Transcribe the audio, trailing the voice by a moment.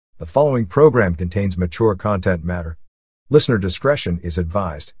The following program contains mature content matter. Listener discretion is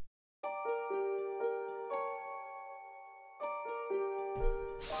advised.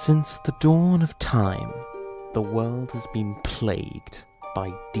 Since the dawn of time, the world has been plagued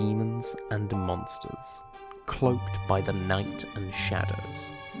by demons and monsters, cloaked by the night and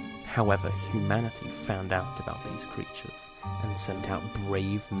shadows. However, humanity found out about these creatures and sent out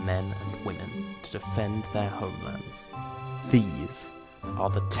brave men and women to defend their homelands. These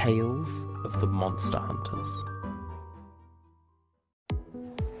are the tales of the monster hunters.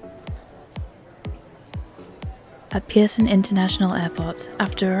 At Pearson International Airport,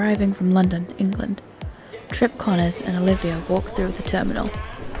 after arriving from London, England, Tripp Connors and Olivia walk through the terminal,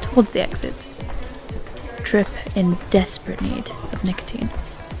 towards the exit. Tripp in desperate need of nicotine.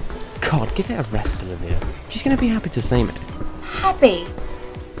 God, give it a rest, Olivia. She's going to be happy to see me. Happy?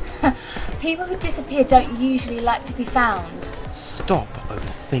 People who disappear don't usually like to be found. Stop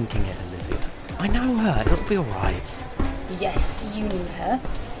overthinking it, Olivia. I know her, it'll be alright. Yes, you knew her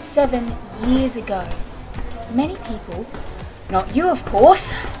 7 years ago. Many people, not you of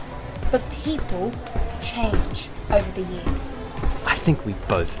course, but people change over the years. I think we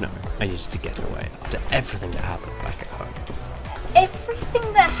both know I needed to get away after everything that happened back at home.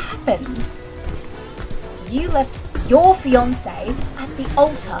 Everything that happened? You left your fiancé at the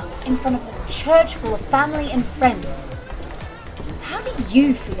altar in front of a church full of family and friends. How do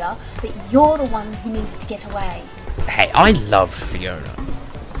you figure that you're the one who needs to get away? Hey, I loved Fiona.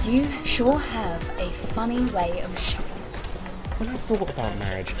 You sure have a funny way of showing it. When I thought about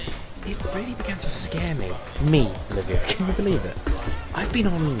marriage, it really began to scare me. Me, Olivia, can you believe it? I've been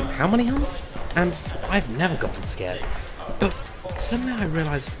on how many hunts? And I've never gotten scared. But suddenly I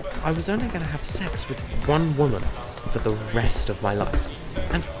realised I was only going to have sex with one woman for the rest of my life.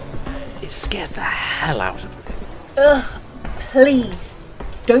 And it scared the hell out of me. Ugh, please,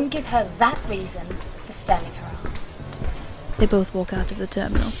 don't give her that reason for standing her up. They both walk out of the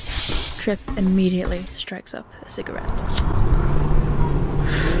terminal. Tripp immediately strikes up a cigarette.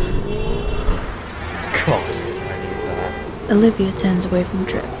 God, I knew that. Olivia turns away from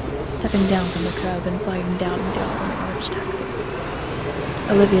Tripp, stepping down from the curb and firing down on the orange taxi.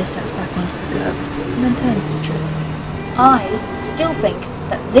 Olivia steps back onto the curb and then turns to Tripp. I still think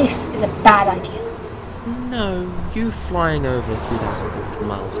that this is a bad idea. No, you flying over 3,400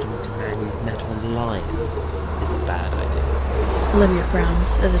 miles to meet a man you've met online is a bad idea. Olivia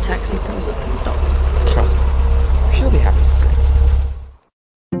frowns as a taxi pulls up and stops. Trust me, she'll be happy to see.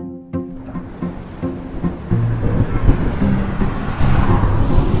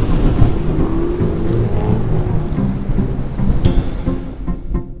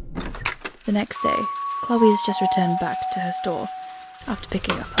 The next day, Chloe has just returned back to her store after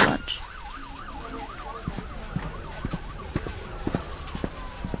picking up her lunch.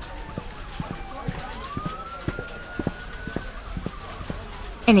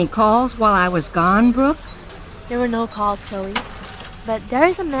 Any calls while I was gone, Brooke? There were no calls, Chloe. But there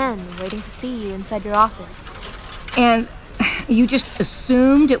is a man waiting to see you inside your office. And you just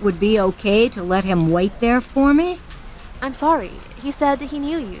assumed it would be okay to let him wait there for me? I'm sorry. He said he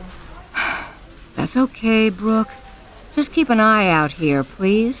knew you. That's okay, Brooke. Just keep an eye out here,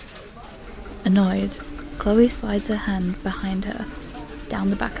 please. Annoyed, Chloe slides her hand behind her, down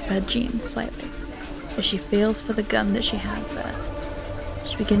the back of her jeans slightly, as she feels for the gun that she has there.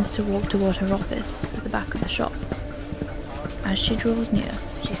 She begins to walk toward her office at the back of the shop. As she draws near,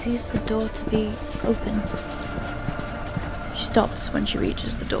 she sees the door to be open. She stops when she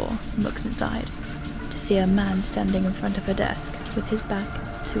reaches the door and looks inside to see a man standing in front of her desk with his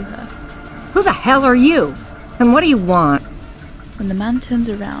back to her. Who the hell are you? And what do you want? When the man turns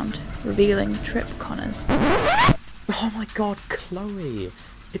around, revealing Tripp Connors. Oh my god, Chloe.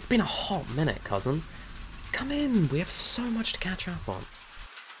 It's been a hot minute, cousin. Come in, we have so much to catch up on.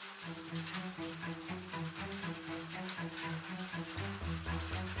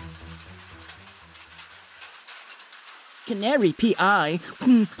 Canary P.I.?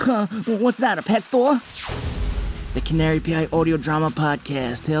 What's that, a pet store? The Canary P.I. audio drama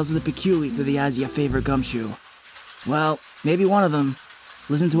podcast, tales of the peculiar through the eyes of your favorite gumshoe. Well, maybe one of them.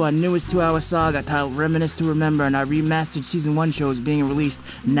 Listen to our newest 2-hour saga titled Reminisce to Remember, and our remastered Season 1 show is being released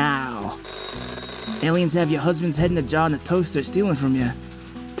now. Aliens have your husband's head in a jar and a toaster stealing from you.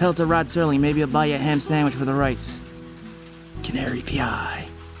 Tell it to Rod Serling, maybe he'll buy you a ham sandwich for the rights. Canary P.I.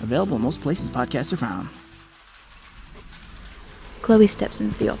 Available in most places podcasts are found. Chloe steps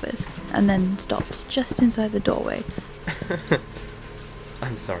into the office and then stops just inside the doorway.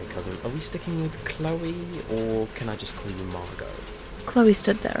 I'm sorry, cousin. Are we sticking with Chloe, or can I just call you Margot? Chloe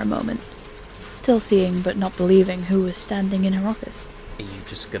stood there a moment, still seeing but not believing who was standing in her office. Are you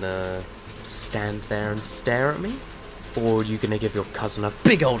just gonna stand there and stare at me? Or are you gonna give your cousin a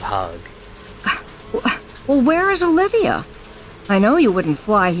big old hug? Well, where is Olivia? I know you wouldn't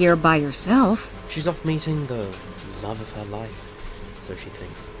fly here by yourself. She's off meeting the love of her life, so she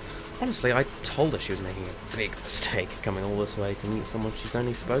thinks. Honestly, I told her she was making a big mistake coming all this way to meet someone she's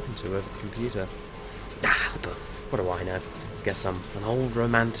only spoken to over the computer. But what do I know? Guess I'm an old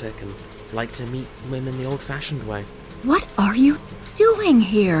romantic and like to meet women the old-fashioned way. What are you doing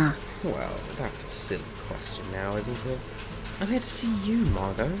here? Well, that's a silly question now, isn't it? I'm here to see you,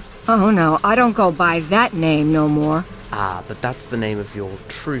 Margot. Oh no, I don't go by that name no more. Ah, but that's the name of your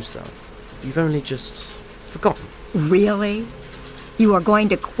true self. You've only just forgotten. Really? You are going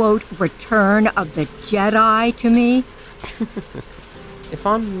to quote Return of the Jedi to me? If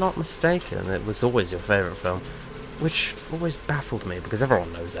I'm not mistaken, it was always your favourite film, which always baffled me because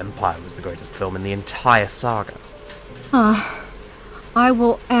everyone knows Empire was the greatest film in the entire saga. I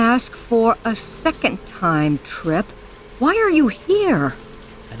will ask for a second time, Tripp. Why are you here?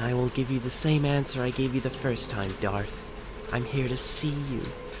 And I will give you the same answer I gave you the first time, Darth. I'm here to see you.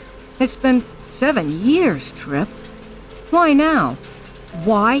 It's been 7 years, Tripp. Why now?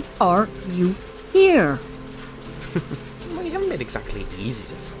 Why are you here? Well, you haven't been exactly easy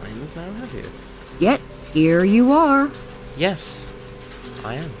to find now, have you? Yet here you are. Yes,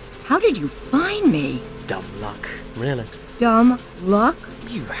 I am. How did you find me? Dumb luck, really. Dumb luck?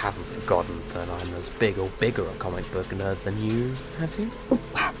 You haven't forgotten that I'm as big or bigger a comic book nerd than you, have you?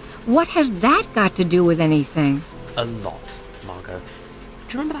 What has that got to do with anything? A lot, Margot.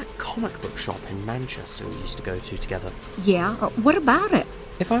 Do you remember that comic book shop in Manchester we used to go to together? Yeah, what about it?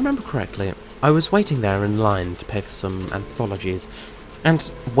 If I remember correctly, I was waiting there in line to pay for some anthologies,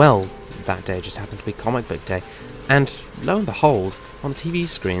 and, well, that day just happened to be comic book day, and lo and behold, on the TV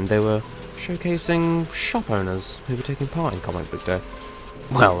screen they were showcasing shop owners who were taking part in comic book day.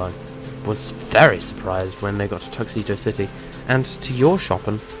 Well, I was very surprised when they got to Tuxedo City, and to your shop,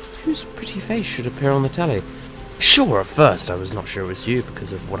 and whose pretty face should appear on the telly. Sure, at first I was not sure it was you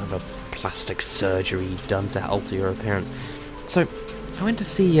because of whatever plastic surgery you'd done to alter your appearance. So, I went to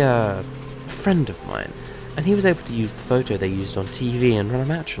see a friend of mine, and he was able to use the photo they used on TV and run a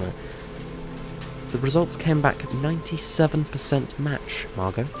match on it. The results came back 97% match,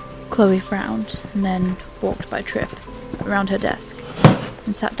 Margot. Chloe frowned and then walked by Tripp, around her desk,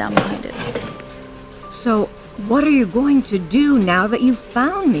 and sat down behind it. So, what are you going to do now that you've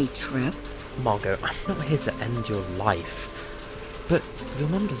found me, Tripp? Margot, I'm not here to end your life, but your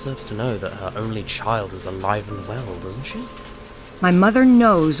mum deserves to know that her only child is alive and well, doesn't she? My mother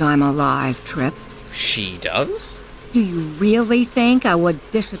knows I'm alive, Tripp. She does? Do you really think I would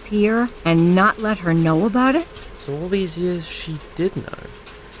disappear and not let her know about it? So all these years she did know.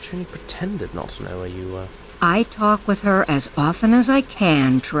 She only pretended not to know where you were. I talk with her as often as I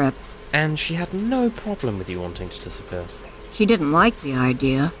can, Tripp. And she had no problem with you wanting to disappear. She didn't like the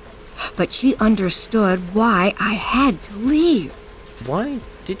idea, but she understood why I had to leave. Why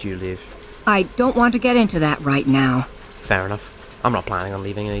did you leave? I don't want to get into that right now. Fair enough. I'm not planning on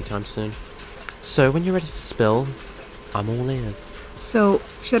leaving anytime soon. So when you're ready to spill, I'm all ears. So,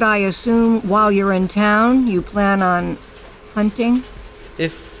 should I assume while you're in town, you plan on hunting?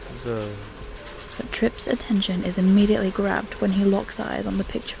 But Tripp's attention is immediately grabbed when he locks eyes on the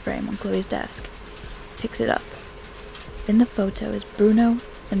picture frame on Chloe's desk. Picks it up. In the photo is Bruno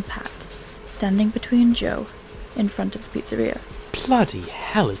and Pat, standing between Joe, in front of the pizzeria. Bloody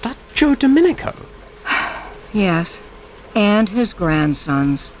hell, is that Joe Domenico? Yes, and his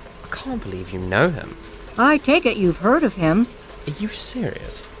grandsons. I can't believe you know him. I take it you've heard of him. Are you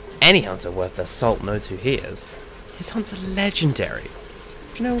serious? Any hunter worth their salt knows who he is. His hunts are legendary.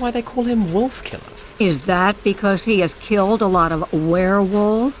 Do you know why they call him Wolf Killer? Is that because he has killed a lot of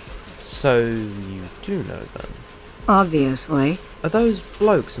werewolves? So you do know them? Obviously. Are those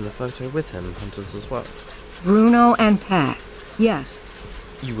blokes in the photo with him hunters as well? Bruno and Pat, yes.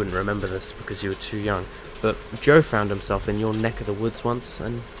 You wouldn't remember this because you were too young, but Joe found himself in your neck of the woods once,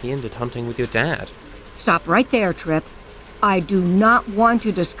 and he ended hunting with your dad. Stop right there, Tripp. I do not want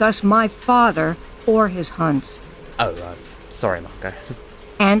to discuss my father or his hunts. Oh, sorry, Marco.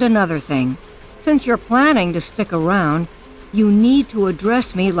 And another thing. Since you're planning to stick around, you need to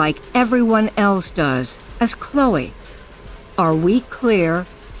address me like everyone else does, as Chloe. Are we clear?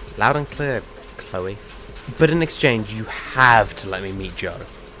 Loud and clear, Chloe. But in exchange, you have to let me meet Joe.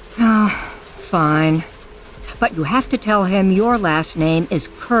 Oh, fine. But you have to tell him your last name is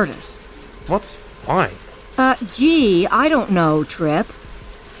Curtis. What? Why? Gee, I don't know, Tripp.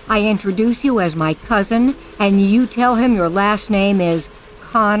 I introduce you as my cousin, and you tell him your last name is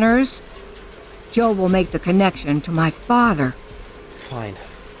Connors. Joe will make the connection to my father. fine.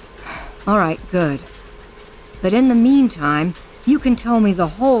 All right, good. But in the meantime, you can tell me the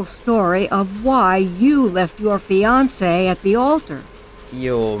whole story of why you left your fiancé at the altar.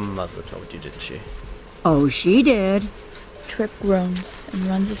 Your mother told you, didn't she? Oh, she did. Tripp groans and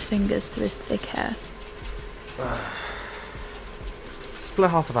runs his fingers through his thick hair.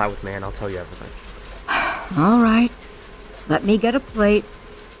 Split half of that with me and I'll tell you everything. All right. Let me get a plate.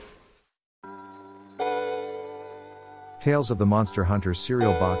 Tales of the Monster Hunters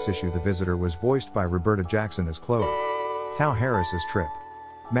cereal box issue. The Visitor was voiced by Roberta Jackson as Chloe, Hal Harris as Tripp,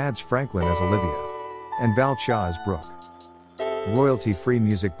 Mads Franklin as Olivia, and Val Cha as Brooke. Royalty-free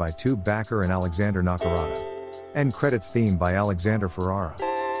music by Tube Backer and Alexander Nakarada. End credits theme by Alexander Ferrara.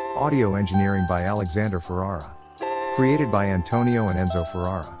 Audio engineering by Alexander Ferrara. Created by Antonio and Enzo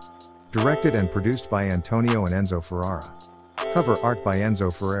Ferrara. Directed and produced by Antonio and Enzo Ferrara. Cover art by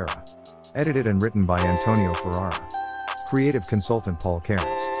Enzo Ferrara. Edited and written by Antonio Ferrara. Creative consultant Paul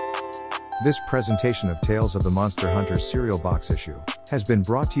Cairns. This presentation of Tales of the Monster Hunters cereal box issue has been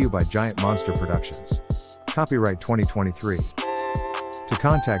brought to you by Giant Monster Productions. Copyright 2023. To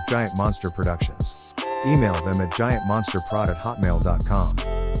contact Giant Monster Productions, email them at giantmonsterprod@hotmail.com.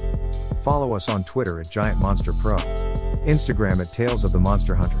 Follow us on Twitter at GiantMonsterPro, Instagram at Tales of the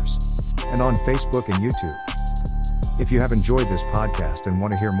Monster Hunters, and on Facebook and YouTube. If you have enjoyed this podcast and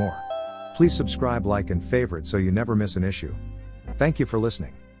want to hear more, please subscribe, like, and favorite so you never miss an issue. Thank you for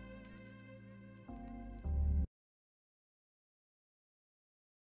listening.